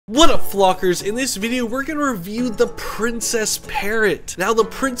What up, flockers? In this video, we're going to review the Princess Parrot. Now, the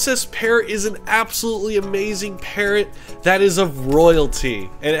Princess Parrot is an absolutely amazing parrot that is of royalty,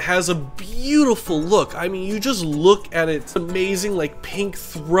 and it has a beautiful look. I mean, you just look at it, it's amazing, like pink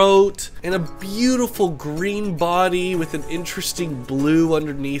throat and a beautiful green body with an interesting blue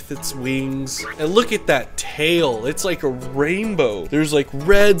underneath its wings. And look at that tail. It's like a rainbow. There's like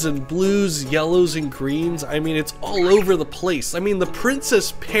reds and blues, yellows and greens. I mean, it's all over the place. I mean, the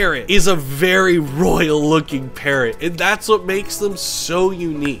Princess Parrot is a very royal looking parrot, and that's what makes them so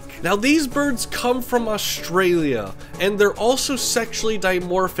unique. Now, these birds come from Australia, and they're also sexually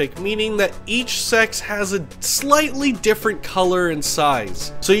dimorphic, meaning that each sex has a slightly different color and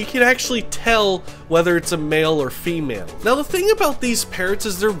size, so you can actually tell whether it's a male or female. Now, the thing about these parrots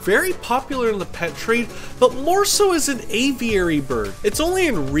is they're very popular in the pet trade, but more so as an aviary bird. It's only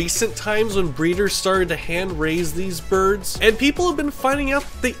in recent times when breeders started to hand raise these birds, and people have been finding out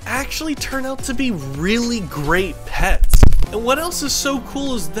that they actually turn out to be really great pets. And what else is so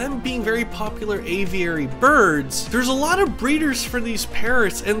cool is them being very popular aviary birds. There's a lot of breeders for these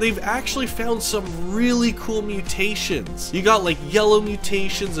parrots, and they've actually found some really cool mutations. You got like yellow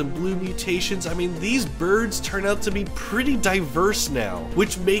mutations and blue mutations. I mean, these birds turn out to be pretty diverse now,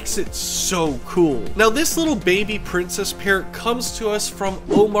 which makes it so cool. Now, this little baby princess parrot comes to us from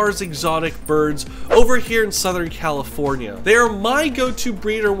Omar's Exotic Birds over here in Southern California. They are my go-to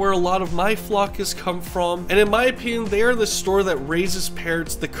breeder where a lot of my flock has come from, and in my opinion, they are the store that raises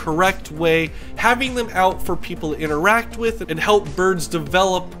parrots the correct way, having them out for people to interact with and help birds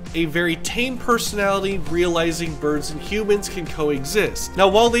develop a very tame personality, realizing birds and humans can coexist. Now,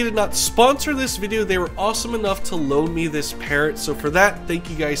 while they did not sponsor this video, they were awesome enough to loan me this parrot, so for that,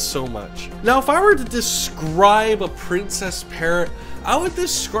 thank you guys so much. Now, if I were to describe a princess parrot, I would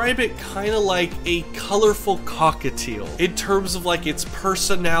describe it kind of like a colorful cockatiel in terms of like its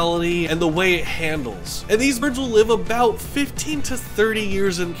personality and the way it handles. And these birds will live about 15 to 30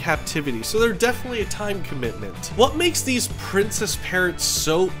 years in captivity, so they're definitely a time commitment. What makes these princess parrots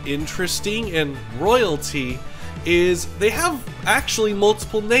so interesting and royalty is they have actually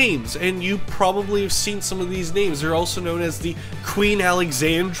multiple names, and you probably have seen some of these names. They're also known as the Queen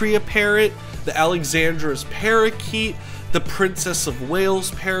Alexandria parrot, the Alexandra's parakeet, the Princess of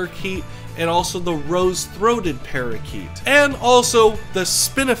Wales parakeet, and also the rose-throated parakeet, and also the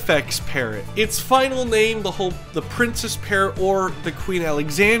Spinifex parrot. Its final name, the Princess Parrot or the Queen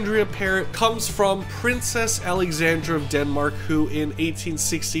Alexandria parrot, comes from Princess Alexandra of Denmark, who in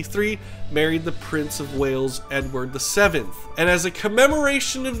 1863 married the Prince of Wales, Edward VII. And as a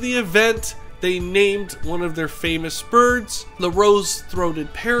commemoration of the event, they named one of their famous birds, the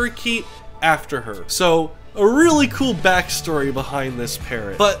rose-throated parakeet, after her. So, a really cool backstory behind this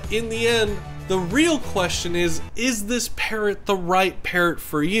parrot. But in the end, the real question is this parrot the right parrot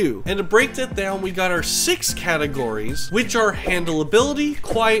for you? And to break that down, we got our 6 categories, which are handleability,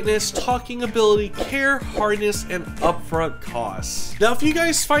 quietness, talking ability, care, hardness, and upfront costs. Now, if you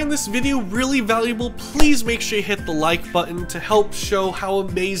guys find this video really valuable, please make sure you hit the like button to help show how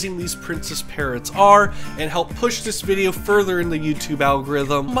amazing these princess parrots are and help push this video further in the YouTube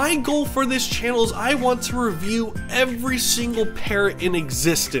algorithm. My goal for this channel is I want to review every single parrot in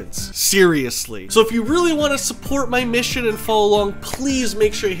existence. Seriously. So if you really want to support my mission and follow along, please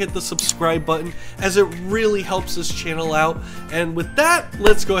make sure you hit the subscribe button, as it really helps this channel out. And with that,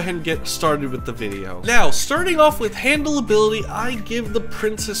 let's go ahead and get started with the video. Now, starting off with handleability, I give the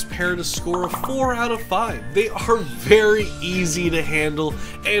Princess Parrot a score of 4 out of 5. They are very easy to handle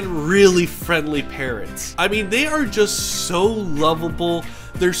and really friendly parrots. I mean, they are just so lovable.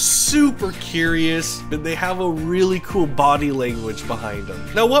 They're super curious, and they have a really cool body language behind them.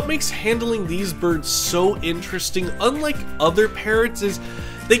 Now, what makes handling these birds so interesting, unlike other parrots, is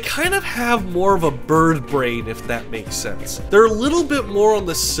they kind of have more of a bird brain, if that makes sense. They're a little bit more on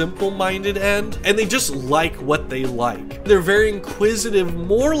the simple-minded end, and they just like what they like. They're very inquisitive,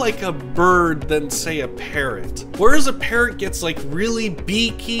 more like a bird than, say, a parrot. Whereas a parrot gets like really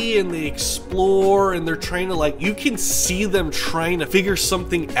beaky and they explore and they're trying to like, you can see them trying to figure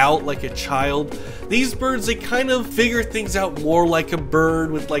something out like a child. These birds, they kind of figure things out more like a bird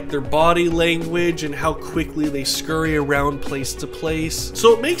with like their body language and how quickly they scurry around place to place.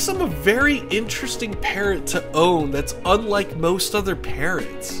 So it makes them a very interesting parrot to own that's unlike most other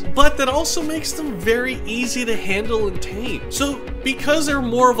parrots. But that also makes them very easy to handle and tame. So because they're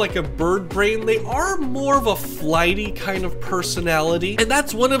more of like a bird brain, they are more of a flighty kind of personality. And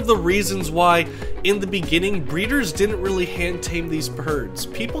that's one of the reasons why in the beginning, breeders didn't really hand tame these birds.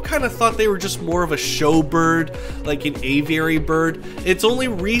 People kind of thought they were just more of a show bird, like an aviary bird. It's only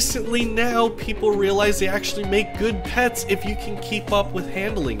recently now people realize they actually make good pets if you can keep up with hand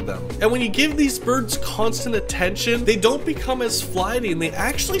handling them. And when you give these birds constant attention, they don't become as flighty, and they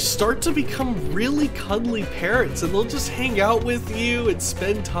actually start to become really cuddly parrots, and they'll just hang out with you and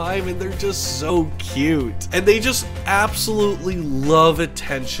spend time, and they're just so cute. And they just absolutely love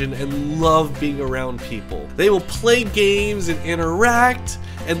attention and love being around people. They will play games and interact,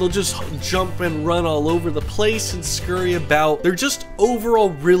 and they'll just jump and run all over the place and scurry about. They're just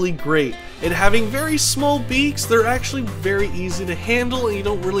overall really great. And having very small beaks, they're actually very easy to handle, and you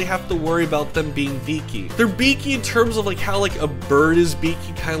don't really have to worry about them being beaky. They're beaky in terms of like how like a bird is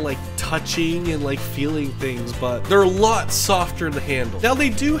beaky, kind of like touching and like feeling things, but they're a lot softer to handle. Now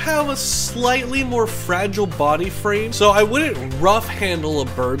they do have a slightly more fragile body frame, so I wouldn't rough handle a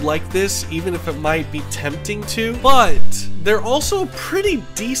bird like this, even if it might be tempting to, but they're also a pretty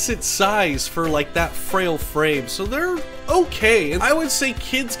decent size for like that frail frame, so they're okay. And I would say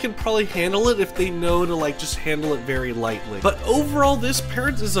kids can probably handle it if they know to like just handle it very lightly. But overall, this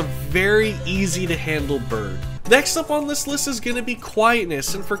parrot is a very easy to handle bird. Next up on this list is going to be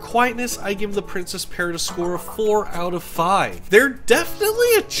quietness, and for quietness I give the princess parrot a score of 4 out of 5. They're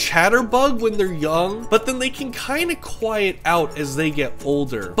definitely a chatterbug when they're young, but then they can kind of quiet out as they get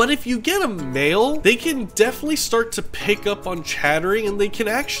older. But if you get a male, they can definitely start to pick up on chattering, and they can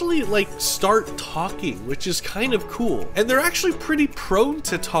actually like start talking, which is kind of cool. And they're actually pretty prone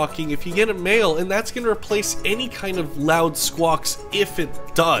to talking if you get a male, and that's going to replace any kind of loud squawks if it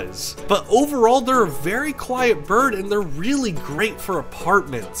does. But overall, they're a very quiet bird, and they're really great for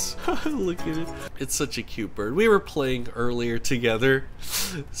apartments. Look at it. It's such a cute bird. We were playing earlier together,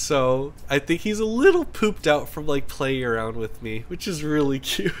 so I think he's a little pooped out from like playing around with me, which is really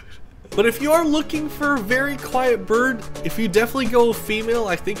cute. But if you are looking for a very quiet bird, if you definitely go with female,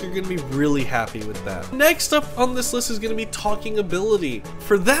 I think you're going to be really happy with that. Next up on this list is going to be talking ability.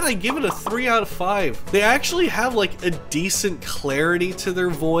 For that, I give it a 3 out of 5. They actually have like a decent clarity to their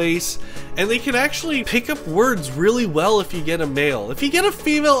voice, and they can actually pick up words really well if you get a male. If you get a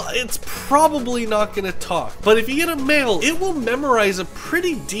female, it's probably not going to talk. But if you get a male, it will memorize a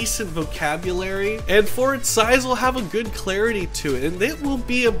pretty decent vocabulary, and for its size, will have a good clarity to it, and it will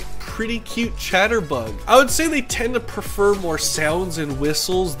be a pretty cute chatterbug. I would say they tend to prefer more sounds and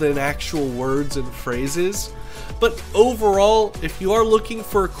whistles than actual words and phrases. But overall, if you are looking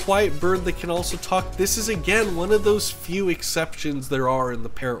for a quiet bird that can also talk, this is again one of those few exceptions there are in the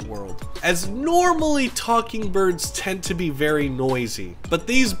parrot world. As normally talking birds tend to be very noisy, but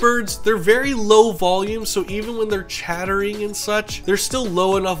these birds, they're very low volume, so even when they're chattering and such, they're still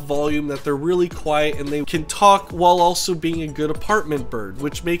low enough volume that they're really quiet and they can talk while also being a good apartment bird,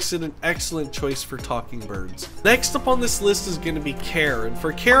 which makes it an excellent choice for talking birds. Next up on this list is going to be care, and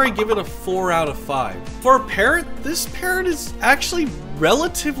for care I give it a 4 out of 5. For a parrot, this parrot is actually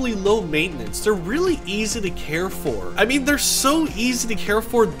relatively low maintenance. They're really easy to care for. I mean, they're so easy to care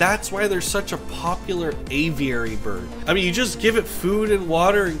for, that's why they're such a popular aviary bird. I mean, you just give it food and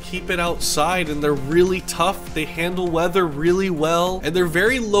water and keep it outside, and they're really tough. They handle weather really well, and they're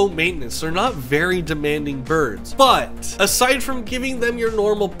very low maintenance. They're not very demanding birds. But aside from giving them your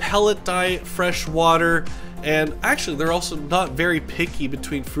normal pellet diet, fresh water, and actually they're also not very picky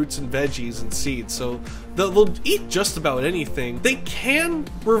between fruits and veggies and seeds, so they'll eat just about anything. They can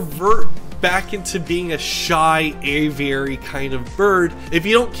revert back into being a shy aviary kind of bird if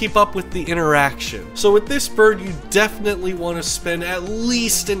you don't keep up with the interaction. So with this bird, you definitely want to spend at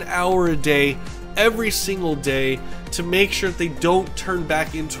least an hour a day every single day to make sure that they don't turn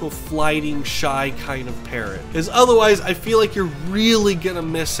back into a flighting, shy kind of parrot. Because otherwise, I feel like you're really gonna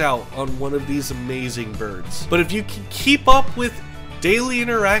miss out on one of these amazing birds. But if you can keep up with daily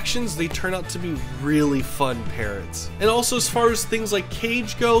interactions, they turn out to be really fun parrots. And also, as far as things like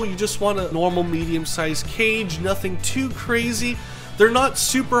cage go, you just want a normal medium-sized cage, nothing too crazy. They're not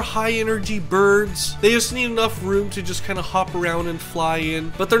super high energy birds. They just need enough room to just kind of hop around and fly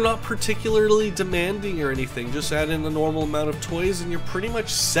in, but they're not particularly demanding or anything. Just add in a normal amount of toys and you're pretty much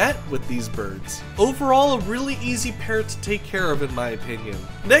set with these birds. Overall, a really easy parrot to take care of in my opinion.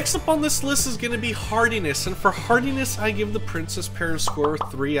 Next up on this list is going to be hardiness, and for hardiness, I give the princess parrot a score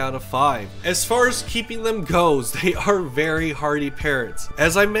of 3 out of 5. As far as keeping them goes, they are very hardy parrots.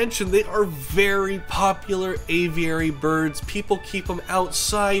 As I mentioned, they are very popular aviary birds. People keep them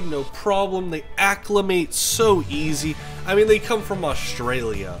outside, no problem. They acclimate so easy. I mean, they come from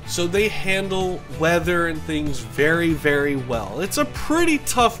Australia, so they handle weather and things very, very well. It's a pretty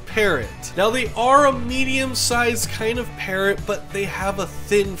tough parrot. Now, they are a medium-sized kind of parrot, but they have a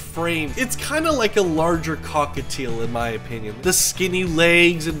thin frame. It's kind of like a larger cockatiel, in my opinion. The skinny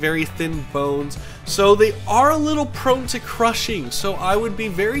legs and very thin bones. So they are a little prone to crushing, so I would be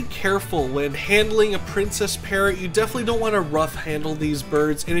very careful when handling a princess parrot. You definitely don't want to rough handle these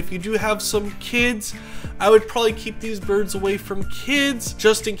birds, and if you do have some kids, I would probably keep these birds away from kids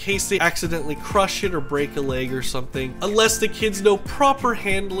just in case they accidentally crush it or break a leg or something, unless the kids know proper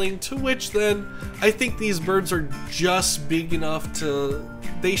handling, to which then I think these birds are just big enough to,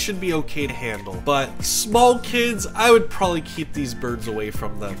 they should be okay to handle. But small kids, I would probably keep these birds away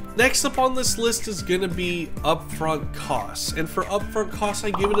from them. Next up on this list is gonna be upfront costs, and for upfront costs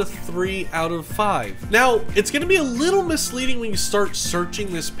I give it a 3 out of 5. Now it's gonna be a little misleading when you start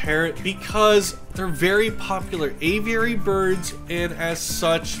searching this parrot because they're very popular aviary birds, and as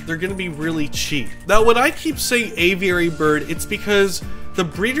such they're gonna be really cheap. Now when I keep saying aviary bird, it's because the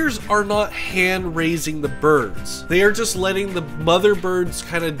breeders are not hand raising the birds. They are just letting the mother birds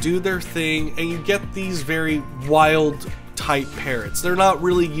kind of do their thing, and you get these very wild type parrots. They're not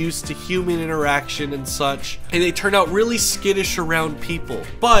really used to human interaction and such, and they turn out really skittish around people.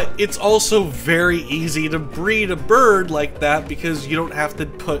 But it's also very easy to breed a bird like that because you don't have to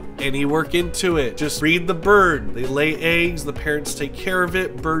put any work into it. Just breed the bird. They lay eggs, the parents take care of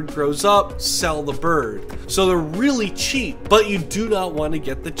it, bird grows up, sell the bird. So they're really cheap, but you do not want to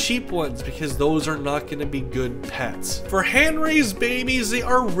get the cheap ones because those are not going to be good pets. For hand-raised babies, they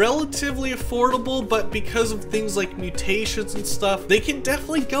are relatively affordable, but because of things like mutations and stuff, they can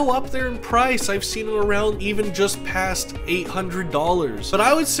definitely go up there in price. I've seen them around even just past $800, but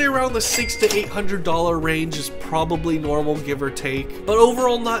I would say around the $600 to $800 range is probably normal, give or take, but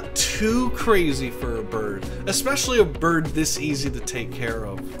overall not too crazy for a bird, especially a bird this easy to take care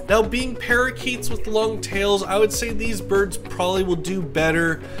of. Now, being parakeets with long tails, I would say these birds probably will do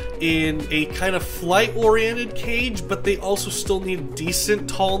better in a kind of flight-oriented cage, but they also still need decent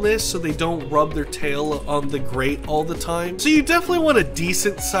tallness so they don't rub their tail on the grate all the time. So you definitely want a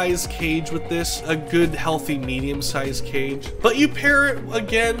decent sized cage with this, a good healthy medium sized cage. But you pair it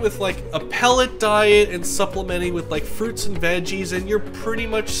again with like a pellet diet and supplementing with like fruits and veggies, and you're pretty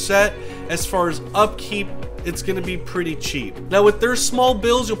much set as far as upkeep. It's gonna be pretty cheap. Now with their small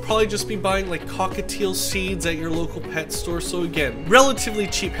bills, you'll probably just be buying like cockatiel seeds at your local pet store. So again, relatively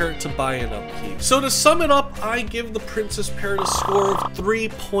cheap parrot to buy and upkeep. So to sum it up, I give the princess parrot a score of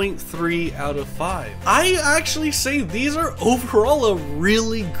 3.3 out of 5. I actually say these are overall a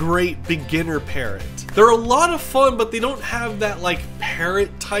really great beginner parrot. They're a lot of fun, but they don't have that like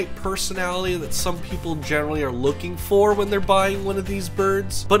parrot type personality that some people generally are looking for when they're buying one of these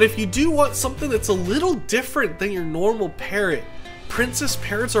birds. But if you do want something that's a little different than your normal parrot, princess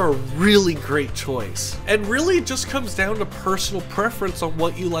parrots are a really great choice. And really it just comes down to personal preference on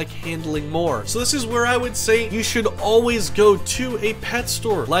what you like handling more. So this is where I would say you should always go to a pet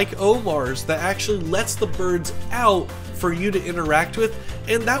store like Omar's that actually lets the birds out for you to interact with,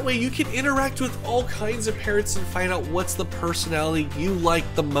 and that way you can interact with all kinds of parrots and find out what's the personality you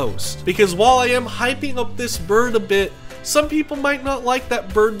like the most. Because while I am hyping up this bird a bit, some people might not like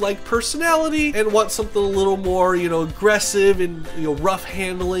that bird-like personality and want something a little more, you know, aggressive and, you know, rough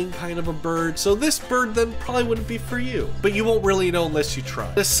handling kind of a bird. So this bird then probably wouldn't be for you, but you won't really know unless you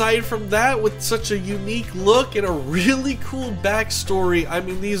try. Aside from that, with such a unique look and a really cool backstory, I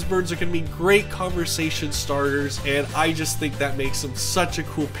mean, these birds are going to be great conversation starters, and I just think that makes them such a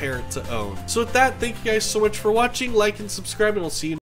cool parrot to own. So with that, thank you guys so much for watching. Like and subscribe, and I'll see you